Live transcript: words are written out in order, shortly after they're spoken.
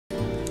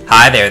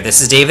Hi there,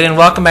 this is David and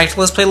welcome back to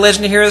Let's Play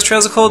Legend of Heroes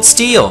Trails of Cold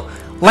Steel.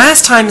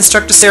 Last time,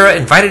 Instructor Sarah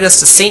invited us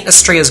to St.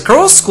 Estrella's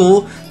girls'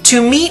 school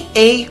to meet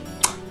a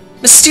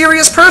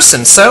mysterious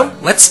person, so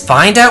let's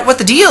find out what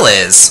the deal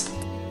is.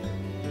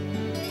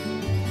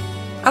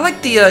 I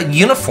like the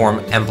uniform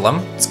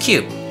emblem, it's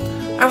cute.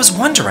 I was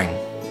wondering,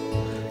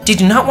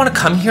 did you not want to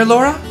come here,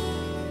 Laura?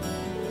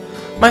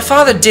 My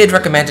father did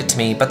recommend it to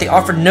me, but they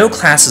offered no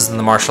classes in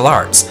the martial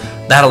arts.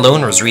 That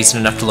alone was reason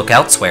enough to look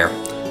elsewhere.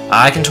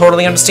 I can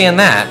totally understand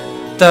that,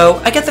 though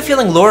I get the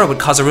feeling Laura would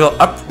cause a real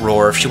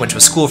uproar if she went to a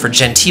school for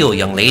genteel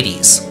young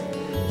ladies.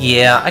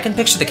 Yeah, I can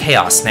picture the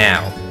chaos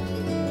now.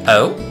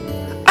 Oh?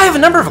 I have a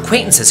number of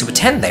acquaintances who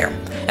attend there,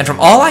 and from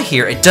all I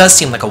hear, it does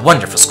seem like a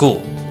wonderful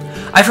school.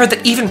 I've heard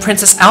that even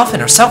Princess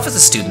Alphen herself is a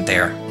student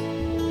there.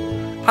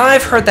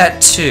 I've heard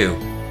that too.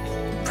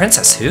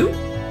 Princess who?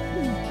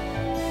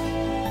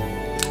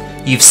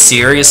 You've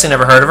seriously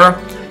never heard of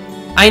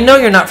her? I know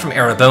you're not from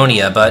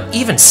Erebonia, but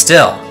even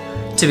still.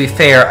 To be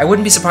fair, I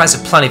wouldn't be surprised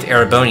if plenty of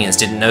Erebonians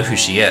didn't know who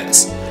she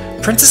is.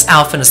 Princess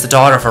Alphen is the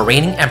daughter of our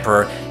reigning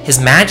emperor,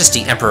 His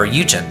Majesty Emperor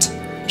Eugent.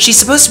 She's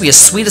supposed to be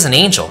as sweet as an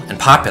angel and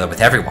popular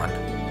with everyone.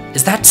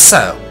 Is that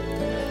so?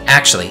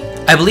 Actually,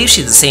 I believe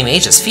she's the same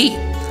age as Fee.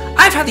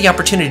 I've had the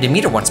opportunity to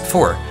meet her once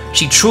before.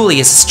 She truly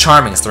is as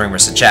charming as the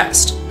rumors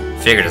suggest.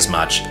 Figured as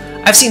much.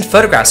 I've seen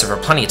photographs of her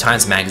plenty of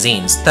times in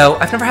magazines, though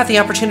I've never had the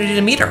opportunity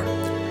to meet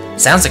her.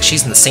 Sounds like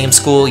she's in the same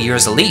school year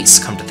as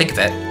Elise, come to think of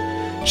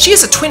it. She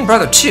has a twin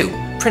brother too,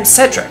 Prince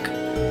Cedric.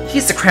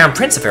 He's the crown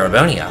prince of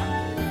Erebonia.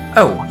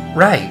 Oh,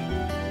 right.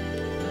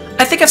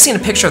 I think I've seen a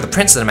picture of the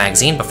prince in a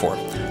magazine before.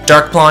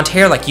 Dark blonde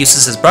hair like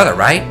Eustace's brother,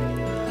 right?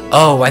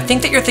 Oh, I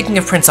think that you're thinking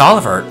of Prince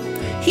Oliver.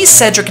 He's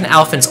Cedric and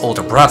Alphen's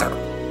older brother.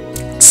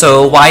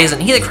 So why isn't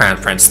he the crown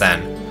prince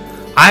then?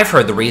 I've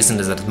heard the reason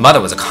is that his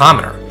mother was a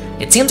commoner.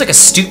 It seems like a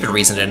stupid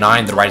reason to deny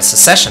him the right of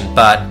succession,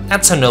 but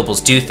that's how nobles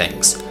do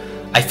things.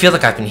 I feel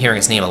like I've been hearing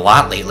his name a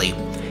lot lately.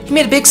 He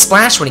made a big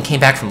splash when he came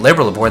back from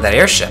Liberal aboard that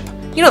airship.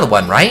 You know the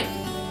one, right?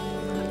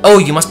 Oh,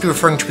 you must be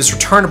referring to his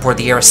return aboard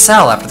the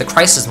Aracel after the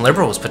crisis in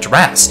Liberal was put to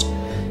rest.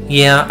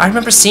 Yeah, I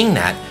remember seeing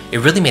that. It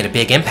really made a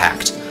big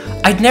impact.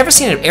 I'd never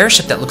seen an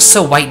airship that looked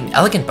so white and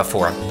elegant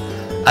before.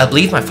 I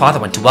believe my father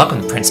went to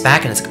welcome the prince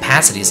back in his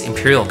capacity as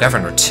Imperial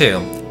Governor too.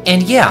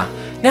 And yeah,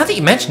 now that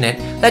you mention it,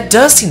 that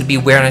does seem to be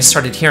where I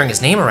started hearing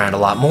his name around a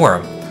lot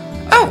more.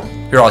 Oh,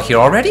 you're all here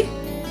already?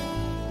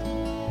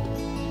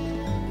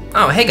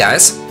 Oh, hey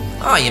guys.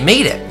 Oh, you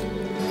made it.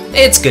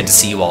 It's good to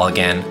see you all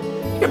again.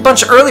 You're a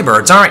bunch of early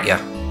birds, aren't you?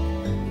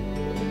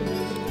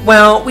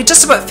 Well, we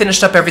just about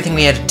finished up everything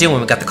we had to do when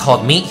we got the call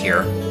to meet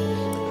here.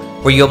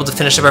 Were you able to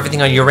finish up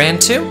everything on your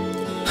end too?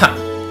 Huh,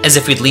 as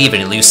if we'd leave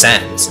any loose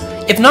ends.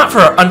 If not for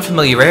our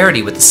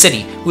unfamiliarity with the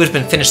city, we would have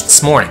been finished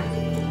this morning.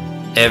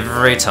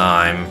 Every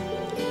time.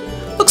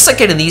 Looks like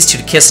getting these two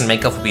to kiss and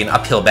make up will be an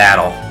uphill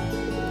battle.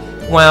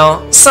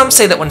 Well, some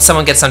say that when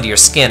someone gets under your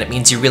skin, it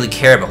means you really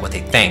care about what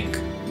they think.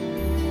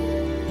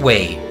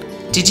 Wait,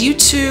 did you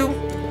two?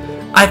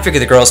 I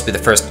figured the girls would be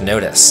the first to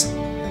notice.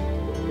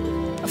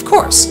 Of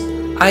course.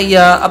 I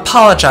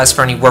apologize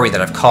for any worry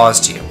that I've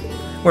caused you.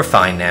 We're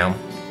fine now.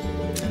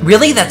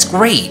 Really? That's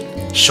great.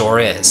 Sure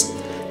is.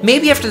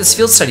 Maybe after this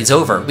field study's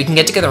over, we can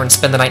get together and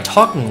spend the night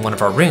talking in one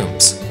of our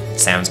rooms.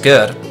 Sounds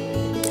good.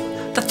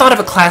 The thought of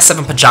a Class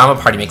 7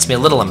 pajama party makes me a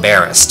little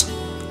embarrassed.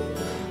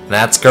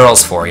 That's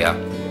girls for you.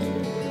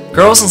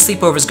 Girls and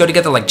sleepovers go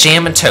together like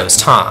jam and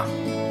toast, huh?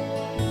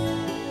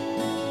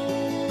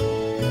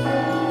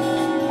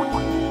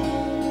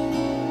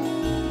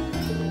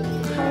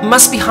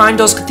 Must be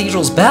Heimdall's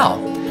Cathedral's bell.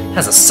 It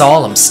has a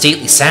solemn,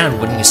 stately sound,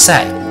 wouldn't you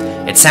say?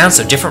 It sounds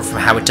so different from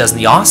how it does in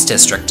the Ost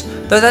district,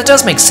 though that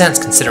does make sense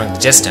considering the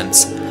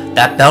distance.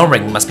 That bell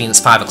ring must mean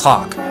it's 5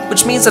 o'clock,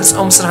 which means that it's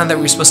almost the time that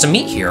we were supposed to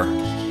meet here.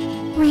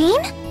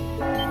 Rain?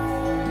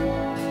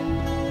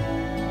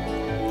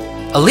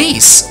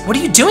 Elise, what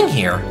are you doing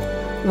here?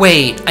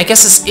 Wait, I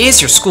guess this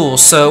is your school,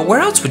 so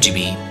where else would you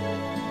be?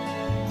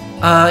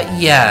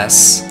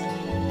 Yes.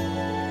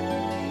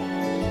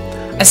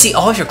 I see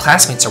all of your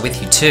classmates are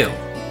with you, too.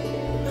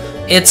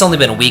 It's only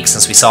been a week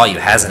since we saw you,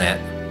 hasn't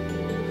it?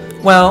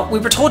 Well, we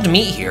were told to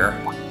meet here.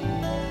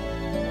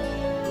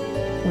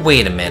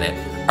 Wait a minute.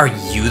 Are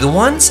you the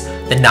ones?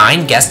 The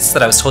 9 guests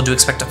that I was told to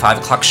expect at 5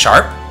 o'clock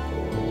sharp?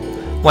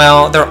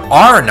 Well, there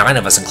are 9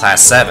 of us in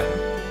Class 7.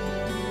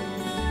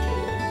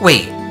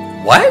 Wait,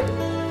 what?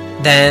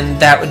 Then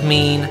that would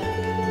mean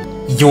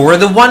you're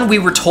the one we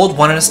were told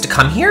wanted us to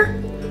come here?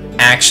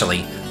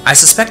 Actually, I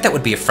suspect that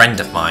would be a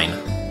friend of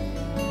mine.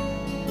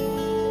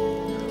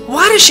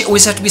 Why does she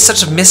always have to be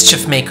such a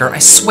mischief maker? I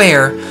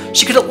swear,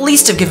 she could at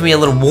least have given me a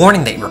little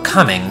warning that you were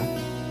coming.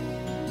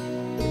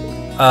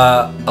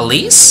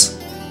 Elise?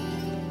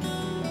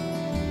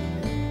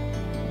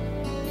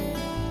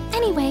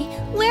 Anyway,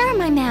 where are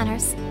my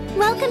manners?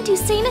 Welcome to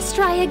St.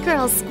 Estrella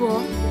Girls'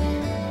 School.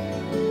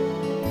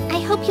 I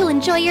hope you'll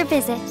enjoy your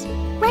visit.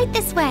 Right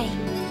this way.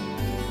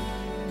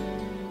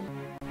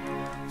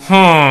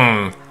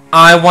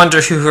 I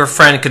wonder who her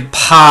friend could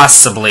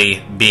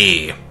possibly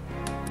be.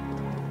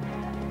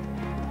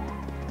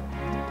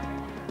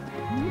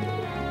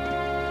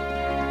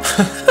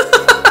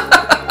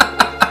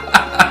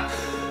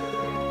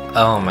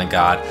 Oh my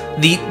god.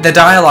 The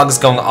dialogue is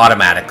going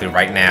automatically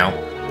right now.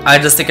 I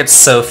just think it's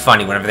so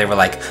funny whenever they were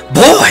like,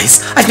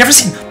 boys! I've never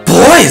seen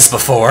boys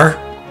before!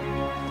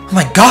 Oh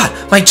my god,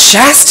 my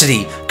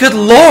chastity! Good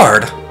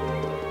lord!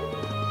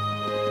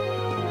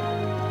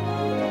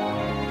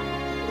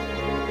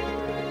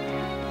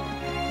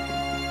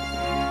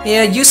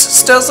 Yeah,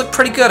 Eustace does look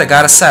pretty good, I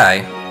gotta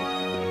say.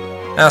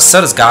 Oh,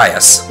 so does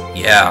Gaius.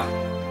 Yeah.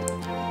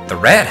 The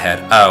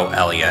redhead? Oh,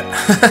 Elliot.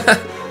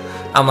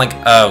 I'm like,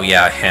 oh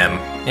yeah, him.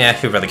 Yeah,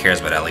 who really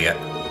cares about Elliot?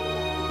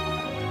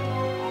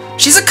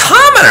 She's a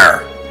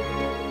commoner!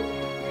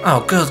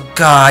 Oh, good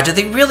god, do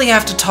they really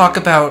have to talk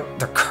about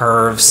their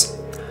curves?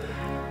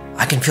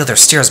 I can feel their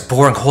stares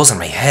boring holes in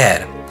my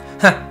head.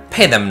 Huh,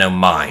 pay them no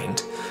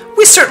mind.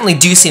 We certainly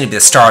do seem to be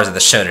the stars of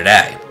the show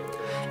today.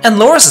 And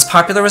Laura's as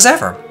popular as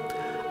ever.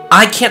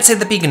 I can't say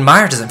that being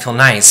admired doesn't feel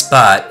nice,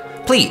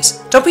 but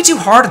please, don't be too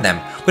hard on them.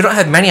 We don't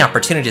have many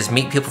opportunities to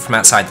meet people from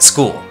outside the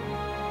school.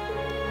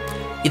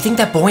 You think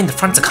that boy in the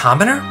front's a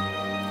commoner?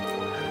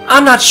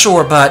 I'm not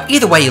sure, but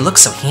either way, he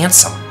looks so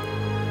handsome.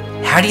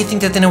 How do you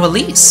think that they know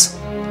Elise?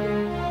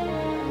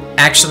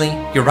 Actually,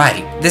 you're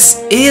right.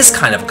 This is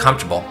kind of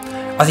uncomfortable.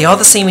 Are they all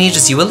the same age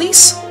as you,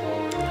 Elise?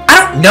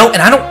 I don't know,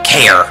 and I don't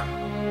care.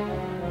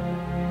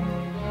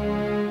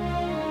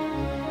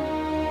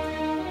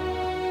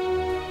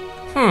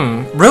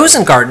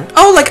 Rosengarten.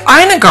 Oh, like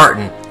Ina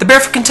Garten, the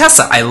Barefoot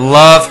Contessa. I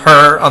love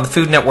her on the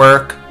Food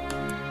Network.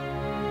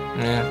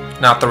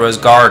 Not the Rose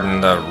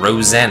Garden, the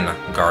Rosen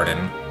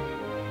Garden.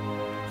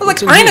 Oh,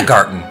 like Ina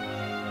Garten.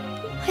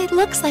 It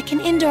looks like an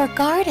indoor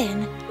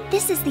garden.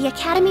 This is the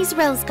Academy's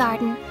Rose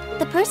Garden.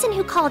 The person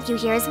who called you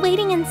here is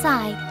waiting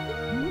inside.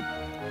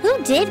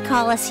 Who did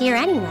call us here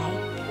anyway?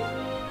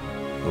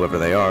 Whoever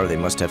they are, they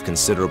must have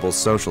considerable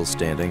social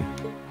standing.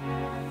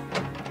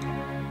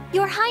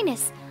 Your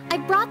Highness, I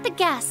brought the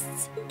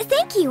guests.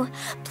 Thank you.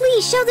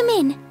 Please show them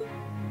in.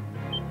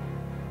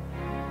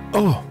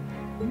 Oh.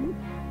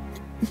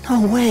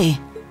 No way.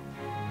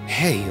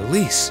 Hey,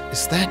 Elise,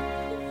 is that...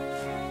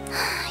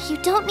 You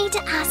don't need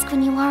to ask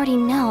when you already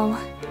know.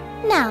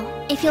 Now,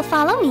 if you'll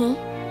follow me...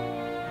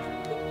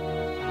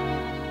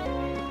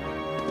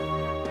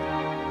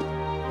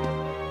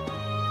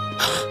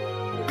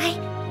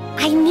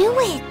 I knew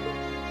it!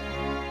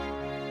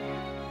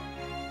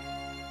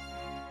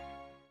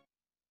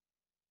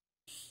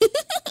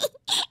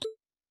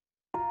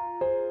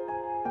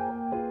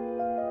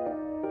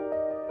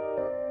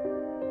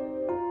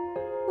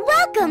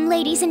 Welcome,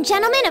 ladies and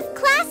gentlemen of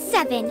Class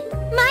 7.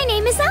 My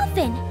name is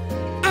Alphen.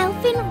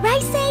 Alphen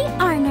Rice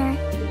Arner.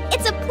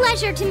 It's a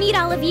pleasure to meet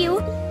all of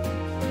you.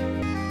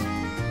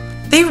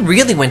 They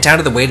really went out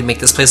of the way to make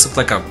this place look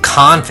like a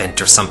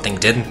convent or something,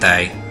 didn't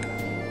they?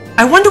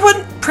 I wonder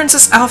what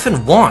Princess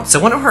Alphen wants.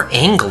 I wonder what her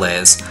angle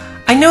is.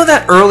 I know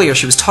that earlier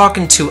she was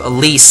talking to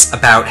Elise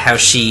about how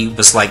she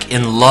was, like,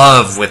 in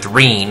love with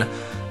Reen,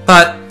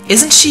 but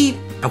isn't she...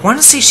 I want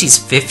to say she's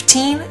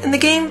 15 in the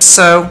game,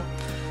 so...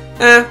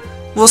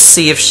 we'll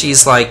see if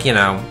she's, like, you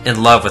know,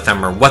 in love with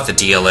him or what the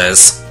deal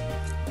is.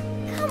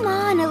 Come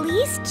on,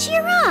 Elise,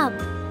 cheer up.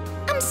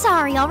 I'm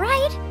sorry,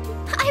 alright?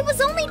 I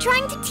was only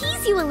trying to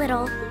tease you a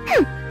little.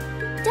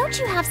 Don't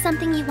you have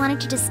something you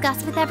wanted to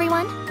discuss with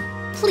everyone?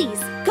 Please,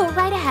 go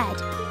right ahead.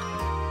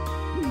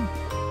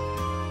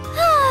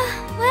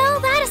 Well,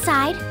 that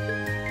aside,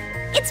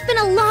 it's been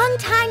a long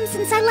time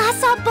since I last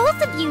saw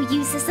both of you,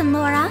 Eustace and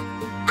Laura.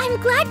 I'm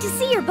glad to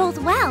see you're both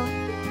well.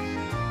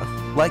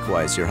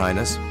 Likewise, Your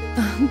Highness.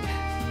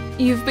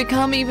 You've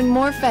become even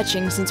more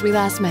fetching since we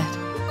last met.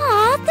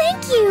 Aw,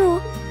 thank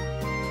you!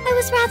 I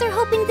was rather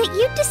hoping that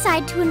you'd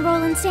decide to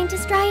enroll in Saint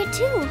Estrella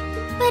too.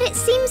 But it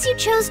seems you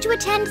chose to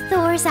attend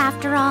Thor's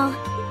after all.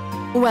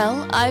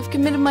 Well, I've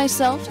committed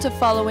myself to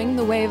following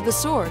the way of the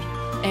sword,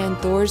 and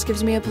Thor's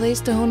gives me a place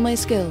to hone my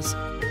skills.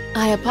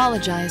 I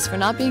apologize for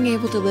not being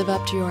able to live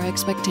up to your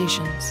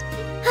expectations.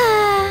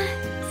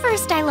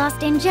 First I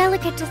lost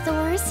Angelica to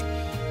Thor's,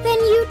 then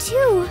you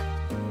too.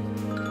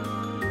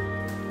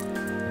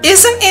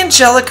 Isn't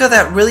Angelica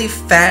that really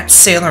fat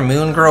Sailor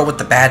Moon girl with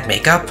the bad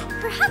makeup?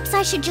 Perhaps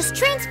I should just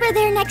transfer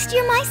there next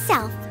year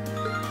myself.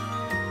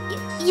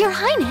 Your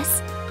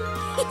Highness?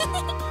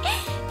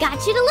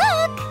 Got you to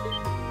look!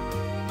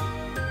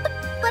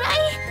 But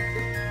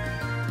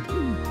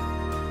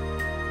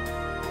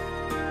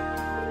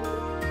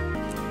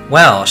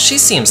Well, she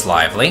seems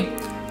lively.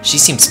 She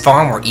seems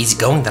far more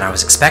easygoing than I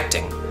was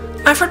expecting.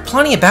 I've heard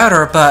plenty about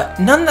her, but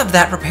none of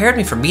that prepared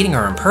me for meeting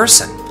her in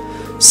person.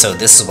 So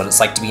this is what it's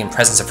like to be in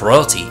presence of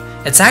royalty.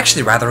 It's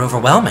actually rather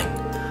overwhelming.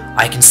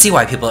 I can see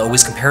why people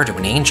always compare her to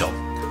an angel.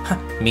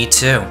 Me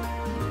too.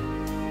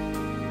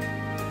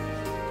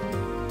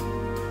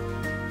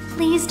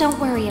 please don't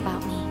worry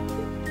about me.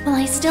 While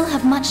I still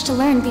have much to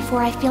learn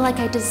before I feel like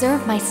I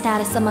deserve my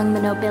status among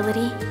the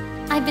nobility,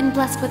 I've been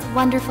blessed with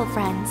wonderful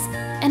friends,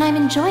 and I'm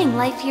enjoying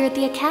life here at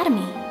the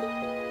Academy.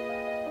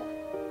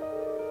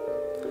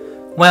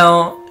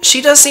 Well,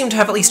 she does seem to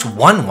have at least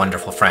one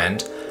wonderful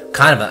friend.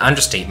 Kind of an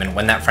understatement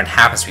when that friend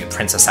happens to be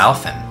Princess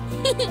Alphen.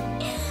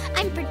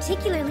 I'm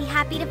particularly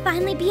happy to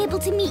finally be able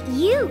to meet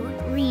you,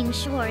 Reen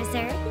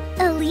Schwarzer.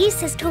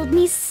 Elise has told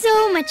me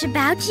so much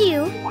about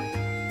you.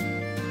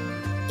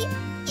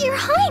 Your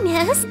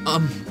Highness!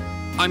 I'm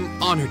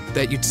honored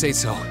that you'd say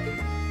so.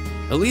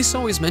 Elise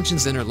always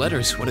mentions in her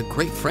letters what a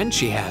great friend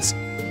she has.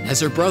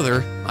 As her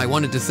brother, I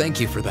wanted to thank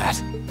you for that.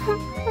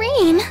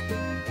 Reen!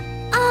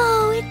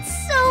 Oh,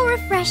 it's so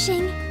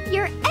refreshing.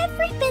 You're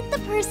every bit the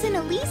person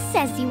Elise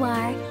says you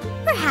are.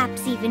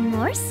 Perhaps even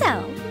more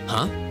so.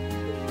 Huh?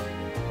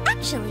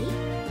 Actually,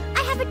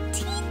 I have a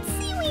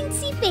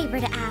teensy-weensy favor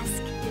to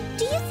ask.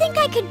 Do you think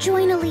I could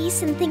join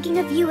Elise in thinking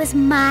of you as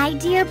my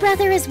dear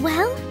brother as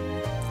well?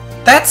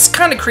 That's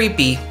kind of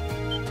creepy.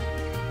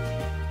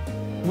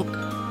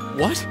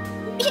 What?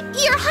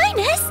 Your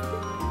Highness!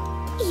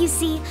 You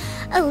see,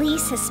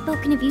 Elise has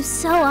spoken of you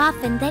so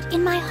often that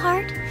in my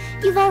heart,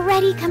 you've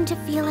already come to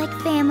feel like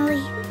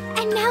family.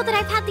 And now that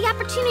I've had the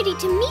opportunity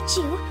to meet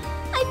you,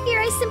 I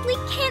fear I simply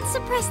can't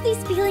suppress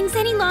these feelings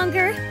any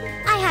longer.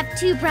 I have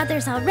 2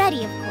 brothers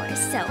already, of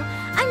course, so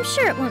I'm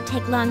sure it won't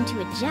take long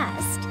to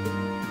adjust.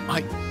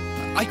 I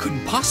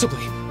couldn't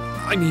possibly.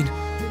 I mean...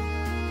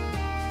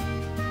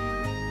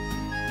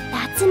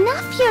 That's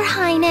enough, Your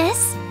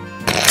Highness.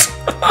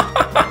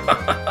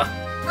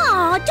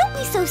 Aw, don't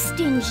be so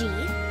stingy.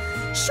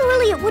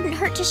 Surely it wouldn't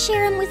hurt to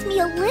share him with me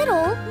a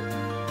little.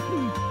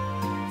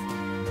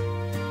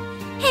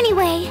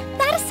 Anyway,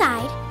 that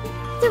aside,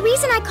 the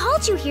reason I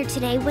called you here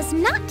today was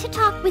not to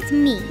talk with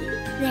me.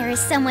 There is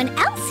someone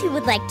else who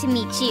would like to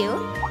meet you.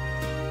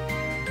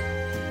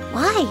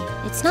 Why?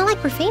 It's not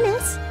like we're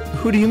famous.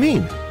 Who do you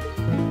mean?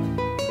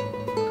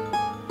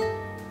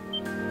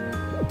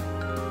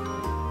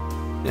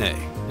 Hey,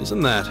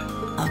 isn't that...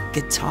 A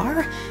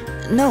guitar?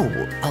 No,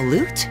 a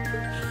lute?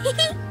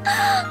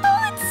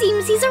 Oh, it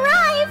seems he's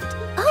arrived.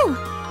 Oh,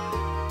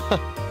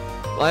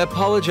 I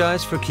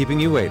apologize for keeping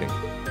you waiting.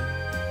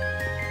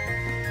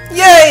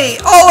 Yay!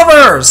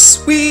 Oliver!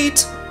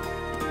 Sweet!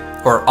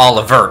 Or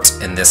Olivert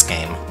in this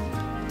game.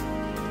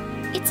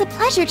 it's a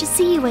pleasure to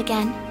see you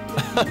again.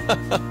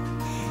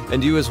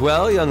 And you as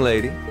well, young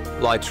lady.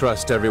 Well, I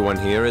trust everyone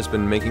here has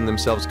been making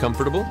themselves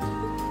comfortable.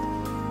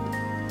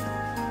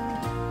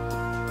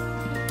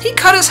 He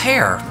cut his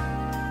hair.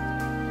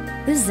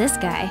 Who's this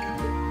guy?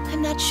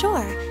 I'm not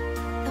sure,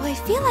 though I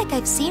feel like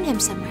I've seen him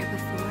somewhere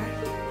before.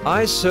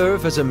 I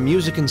serve as a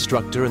music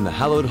instructor in the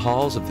hallowed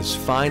halls of this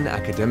fine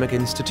academic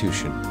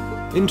institution.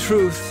 In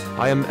truth,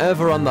 I am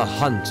ever on the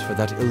hunt for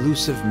that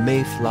elusive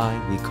mayfly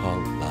we call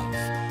love.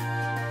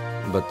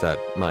 But that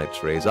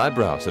might raise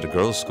eyebrows at a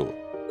girls' school.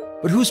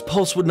 But whose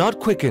pulse would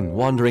not quicken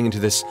wandering into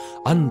this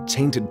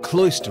untainted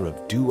cloister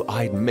of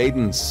dew-eyed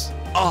maidens?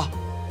 Ah,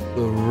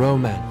 the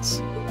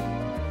romance.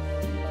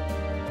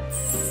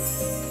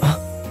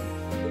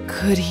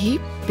 Could he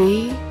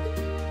be?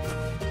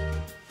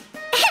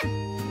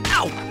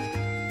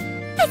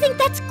 I think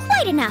that's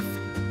quite enough.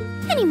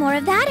 Any more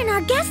of that and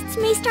our guests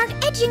may start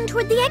edging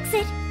toward the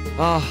exit.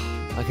 Ah,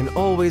 I can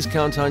always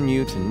count on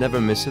you to never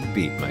miss a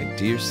beat, my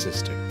dear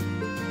sister.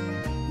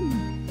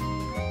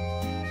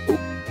 Oh,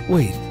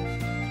 wait.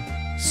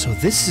 So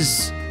this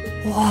is...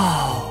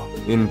 Whoa.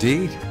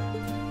 Indeed.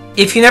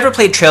 If you never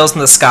played Trails in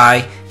the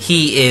Sky,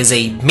 he is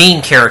a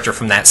main character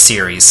from that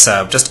series,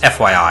 so just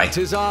FYI.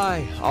 'Tis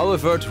I,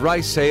 Olivert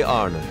Rice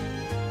Arne,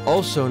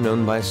 also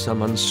known by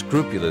some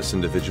unscrupulous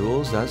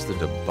individuals as the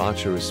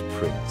Debaucherous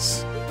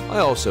Prince. I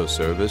also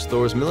serve as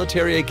Thor's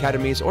Military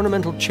Academy's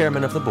ornamental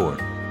chairman of the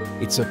board.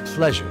 It's a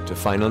pleasure to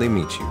finally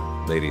meet you,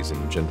 ladies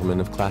and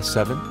gentlemen of Class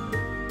 7.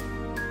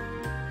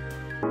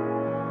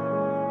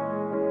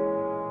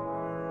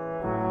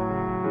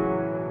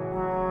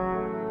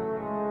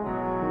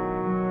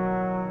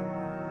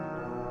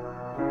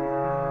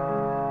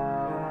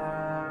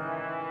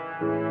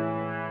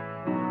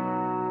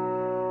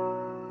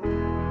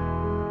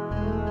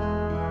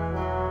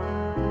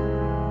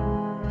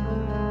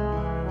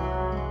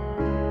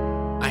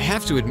 I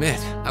have to admit,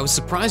 I was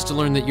surprised to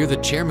learn that you're the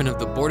chairman of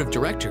the board of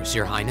directors,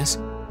 Your Highness.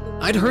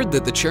 I'd heard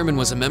that the chairman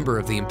was a member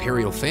of the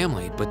imperial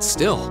family, but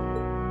still.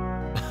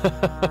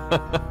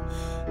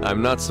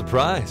 I'm not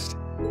surprised.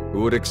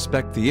 Who would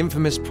expect the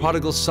infamous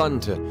prodigal son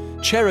to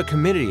chair a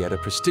committee at a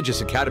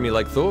prestigious academy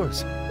like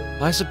Thor's?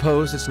 I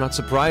suppose it's not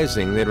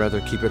surprising they'd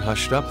rather keep it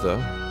hushed up,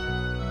 though.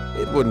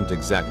 It wouldn't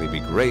exactly be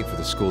great for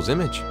the school's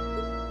image.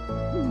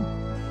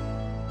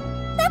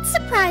 That's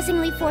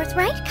surprisingly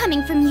forthright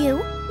coming from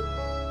you.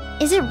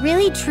 Is it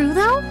really true,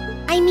 though?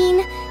 I mean,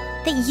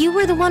 that you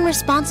were the one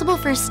responsible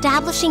for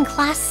establishing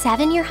Class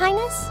 7, Your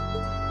Highness?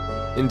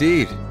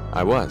 Indeed,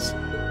 I was.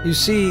 You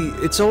see,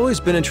 it's always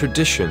been a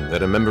tradition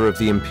that a member of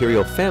the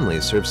imperial family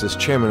serves as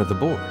chairman of the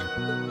board.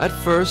 At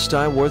first,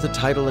 I wore the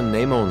title in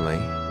name only,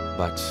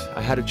 but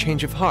I had a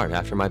change of heart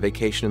after my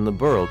vacation in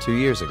Liberl 2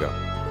 years ago.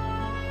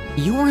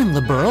 You were in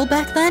Liberl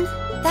back then?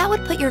 That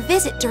would put your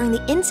visit during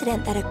the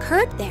incident that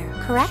occurred there,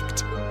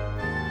 correct?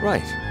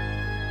 Right.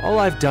 All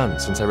I've done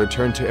since I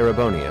returned to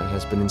Erebonia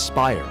has been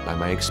inspired by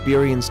my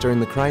experience during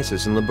the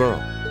crisis in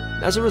Liberl.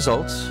 As a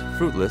result,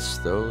 fruitless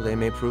though they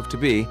may prove to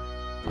be,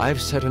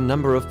 I've set a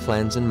number of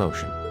plans in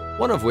motion.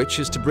 One of which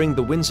is to bring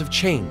the winds of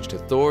change to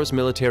Thor's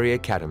military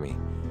academy.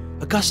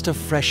 A gust of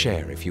fresh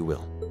air, if you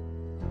will.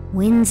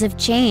 Winds of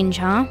change,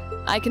 huh?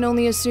 I can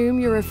only assume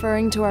you're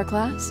referring to our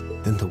class?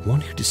 Then the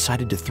one who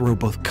decided to throw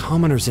both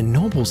commoners and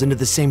nobles into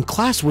the same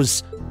class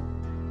was...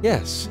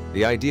 Yes,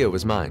 the idea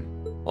was mine.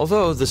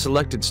 Although the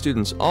selected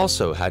students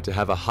also had to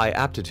have a high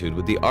aptitude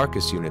with the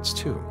Arcus units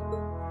too.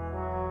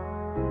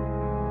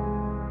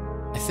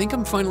 I think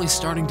I'm finally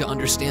starting to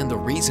understand the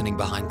reasoning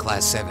behind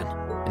Class 7,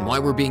 and why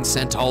we're being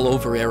sent all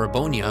over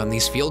Erebonia on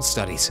these field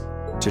studies.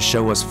 To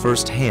show us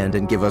firsthand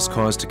and give us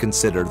cause to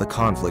consider the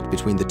conflict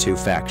between the two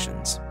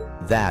factions.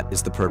 That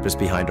is the purpose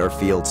behind our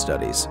field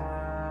studies.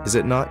 Is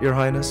it not, Your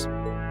Highness?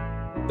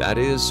 That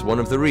is one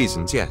of the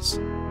reasons, yes.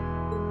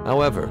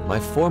 However,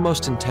 my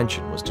foremost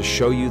intention was to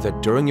show you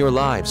that during your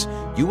lives,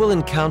 you will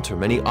encounter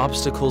many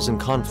obstacles and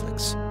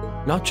conflicts,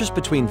 not just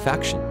between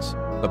factions,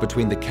 but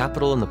between the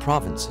capital and the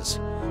provinces,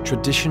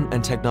 tradition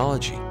and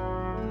technology,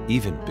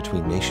 even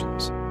between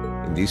nations.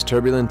 In these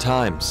turbulent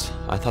times,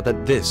 I thought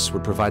that this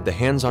would provide the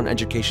hands-on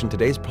education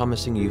today's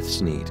promising youths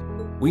need.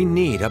 We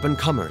need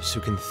up-and-comers who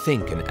can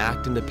think and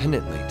act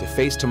independently to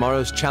face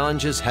tomorrow's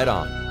challenges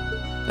head-on.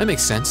 That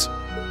makes sense.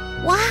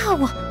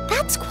 Wow,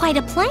 that's quite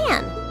a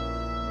plan.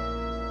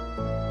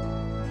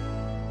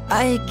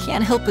 I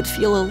can't help but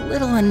feel a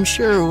little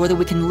unsure whether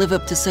we can live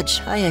up to such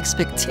high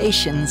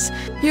expectations.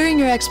 Hearing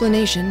your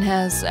explanation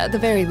has, at the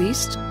very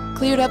least,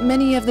 cleared up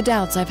many of the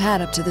doubts I've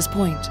had up to this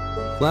point.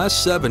 Class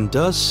 7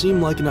 does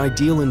seem like an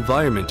ideal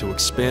environment to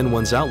expand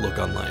one's outlook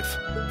on life.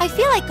 I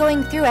feel like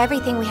going through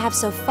everything we have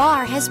so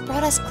far has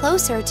brought us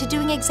closer to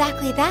doing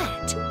exactly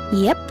that.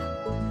 Yep.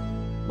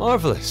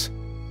 Marvelous.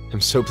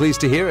 I'm so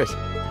pleased to hear it.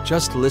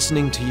 Just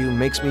listening to you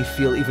makes me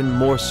feel even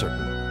more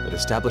certain that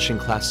establishing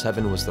Class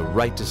 7 was the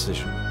right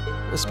decision.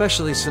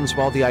 Especially since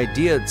while the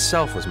idea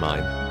itself was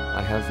mine,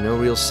 I have no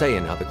real say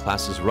in how the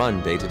class is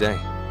run day to day.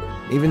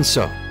 Even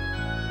so,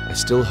 I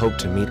still hope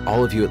to meet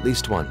all of you at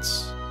least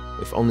once,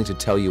 if only to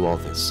tell you all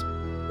this.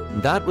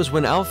 That was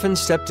when Alphen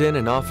stepped in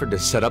and offered to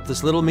set up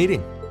this little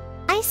meeting.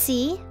 I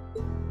see.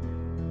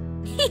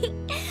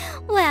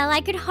 Well, I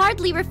could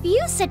hardly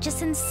refuse such a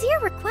sincere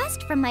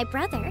request from my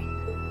brother.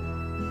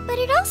 But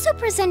it also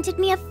presented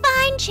me a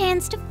fine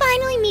chance to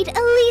finally meet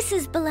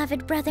Elise's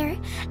beloved brother,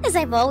 as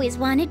I've always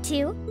wanted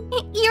to.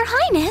 Your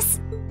Highness!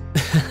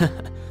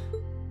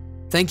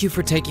 Thank you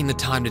for taking the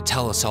time to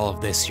tell us all of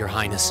this, Your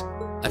Highness.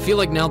 I feel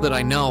like now that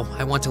I know,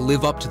 I want to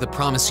live up to the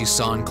promise you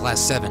saw in Class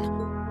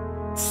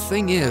 7.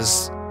 Thing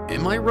is,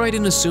 am I right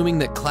in assuming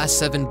that Class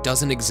 7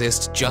 doesn't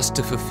exist just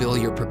to fulfill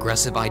your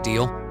progressive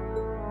ideal?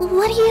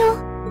 What do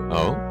you...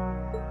 Oh?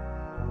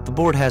 The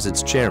board has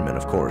its chairman,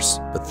 of course,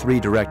 but 3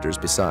 directors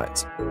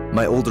besides.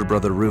 My older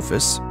brother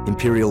Rufus,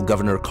 Imperial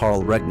Governor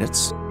Karl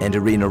Regnitz, and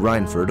Irina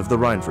Reinford of the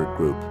Reinford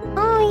Group.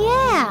 Oh,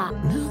 yeah.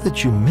 Now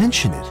that you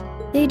mention it...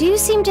 They do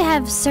seem to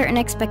have certain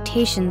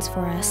expectations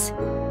for us.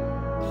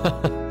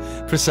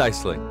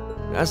 Precisely.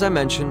 As I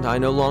mentioned, I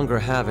no longer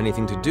have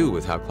anything to do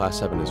with how Class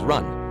 7 is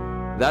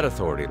run. That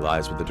authority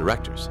lies with the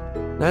directors.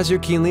 As you're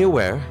keenly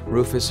aware,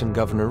 Rufus and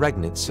Governor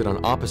Regnitz sit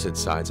on opposite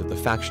sides of the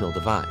factional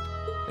divide.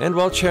 And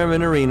while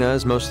Chairman Irina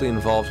is mostly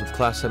involved with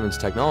Class 7's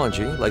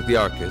technology, like the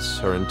Arcus,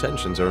 her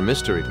intentions are a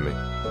mystery to me.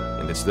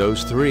 And it's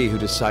those 3 who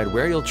decide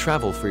where you'll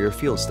travel for your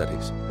field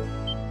studies.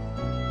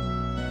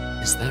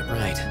 Is that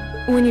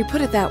right? When you put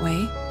it that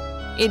way,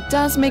 it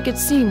does make it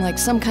seem like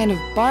some kind of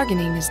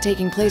bargaining is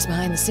taking place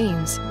behind the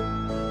scenes.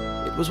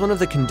 It was one of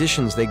the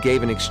conditions they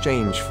gave in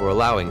exchange for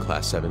allowing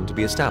Class 7 to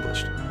be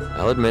established.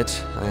 I'll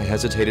admit, I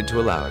hesitated to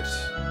allow it,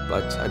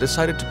 but I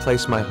decided to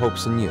place my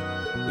hopes in you.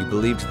 We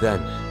believed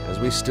then, as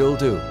we still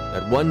do,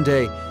 that one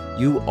day,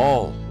 you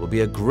all will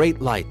be a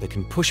great light that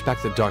can push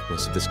back the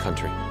darkness of this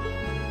country.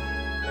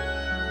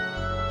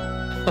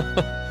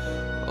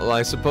 Well,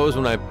 I suppose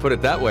when I put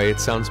it that way, it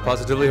sounds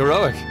positively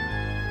heroic.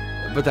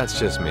 But that's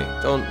just me.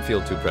 Don't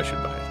feel too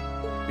pressured by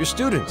it. Your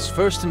students,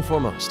 first and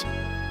foremost.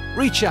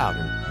 Reach out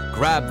and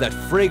grab that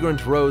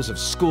fragrant rose of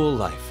school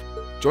life.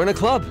 Join a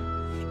club.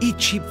 Eat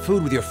cheap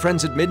food with your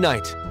friends at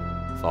midnight.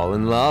 Fall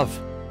in love.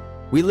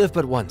 We live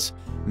but once.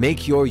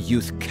 Make your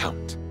youth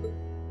count.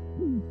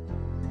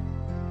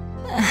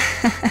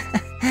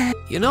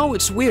 You know,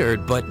 it's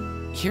weird, but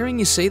hearing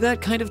you say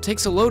that kind of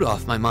takes a load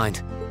off my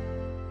mind.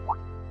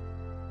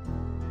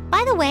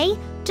 By the way,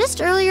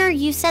 just earlier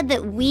you said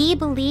that we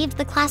believed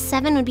the Class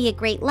 7 would be a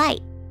great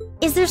light.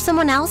 Is there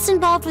someone else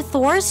involved with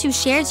Thor's who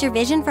shares your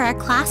vision for our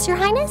class, Your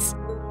Highness?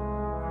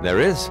 There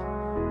is.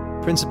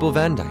 Principal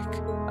Van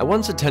Dyke. I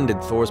once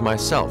attended Thor's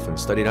myself and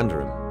studied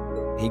under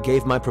him. He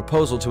gave my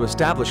proposal to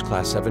establish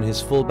Class 7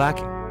 his full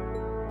backing.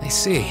 I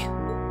see.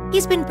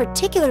 He's been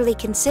particularly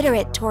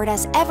considerate toward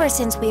us ever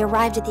since we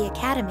arrived at the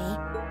Academy.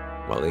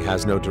 While he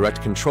has no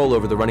direct control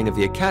over the running of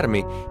the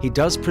Academy, he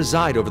does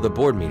preside over the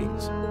board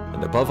meetings.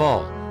 And above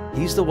all,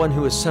 he's the one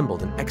who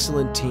assembled an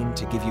excellent team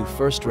to give you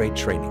first-rate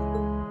training.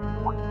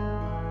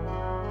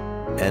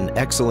 An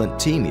excellent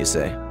team, you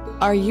say?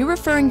 Are you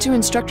referring to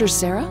Instructor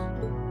Sarah?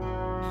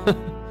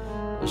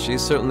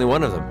 She's certainly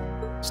one of them.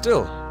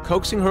 Still,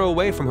 Coaxing her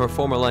away from her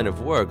former line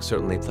of work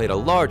certainly played a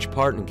large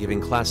part in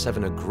giving Class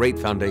 7 a great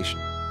foundation.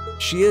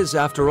 She is,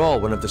 after all,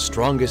 one of the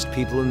strongest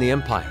people in the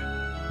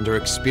Empire, and her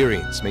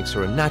experience makes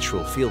her a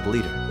natural field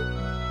leader.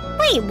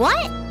 Wait,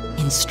 what?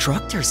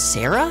 Instructor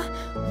Sarah?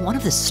 One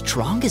of the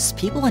strongest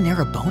people in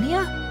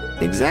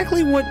Erebonia?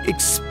 Exactly what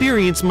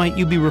experience might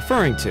you be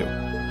referring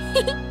to?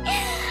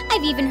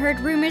 I've even heard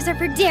rumors of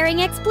her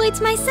daring exploits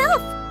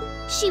myself.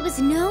 She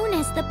was known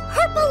as the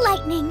Purple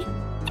Lightning.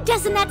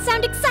 Doesn't that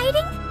sound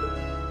exciting?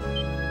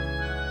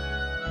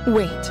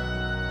 Wait.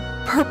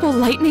 Purple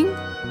Lightning?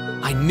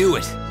 I knew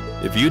it!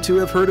 If you two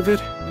have heard of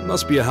it, it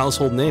must be a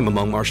household name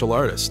among martial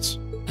artists.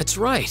 That's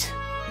right,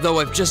 though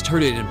I've just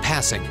heard it in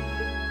passing.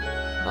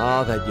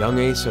 Ah, that young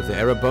ace of the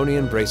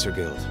Erebonian Bracer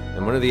Guild,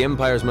 and one of the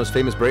Empire's most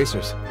famous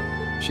bracers.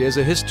 She has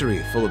a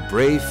history full of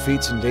brave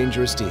feats and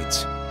dangerous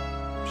deeds.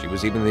 She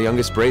was even the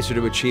youngest bracer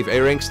to achieve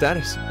A-rank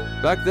status.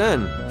 Back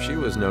then, she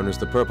was known as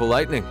the Purple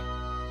Lightning.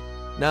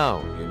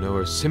 Now, you know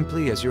her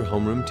simply as your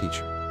homeroom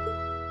teacher.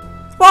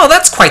 Well,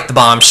 that's quite the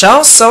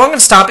bombshell, so I'm going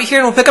to stop it here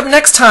and we'll pick up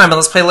next time on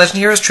Let's Play Legend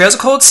Heroes Trails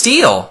of Cold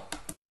Steel.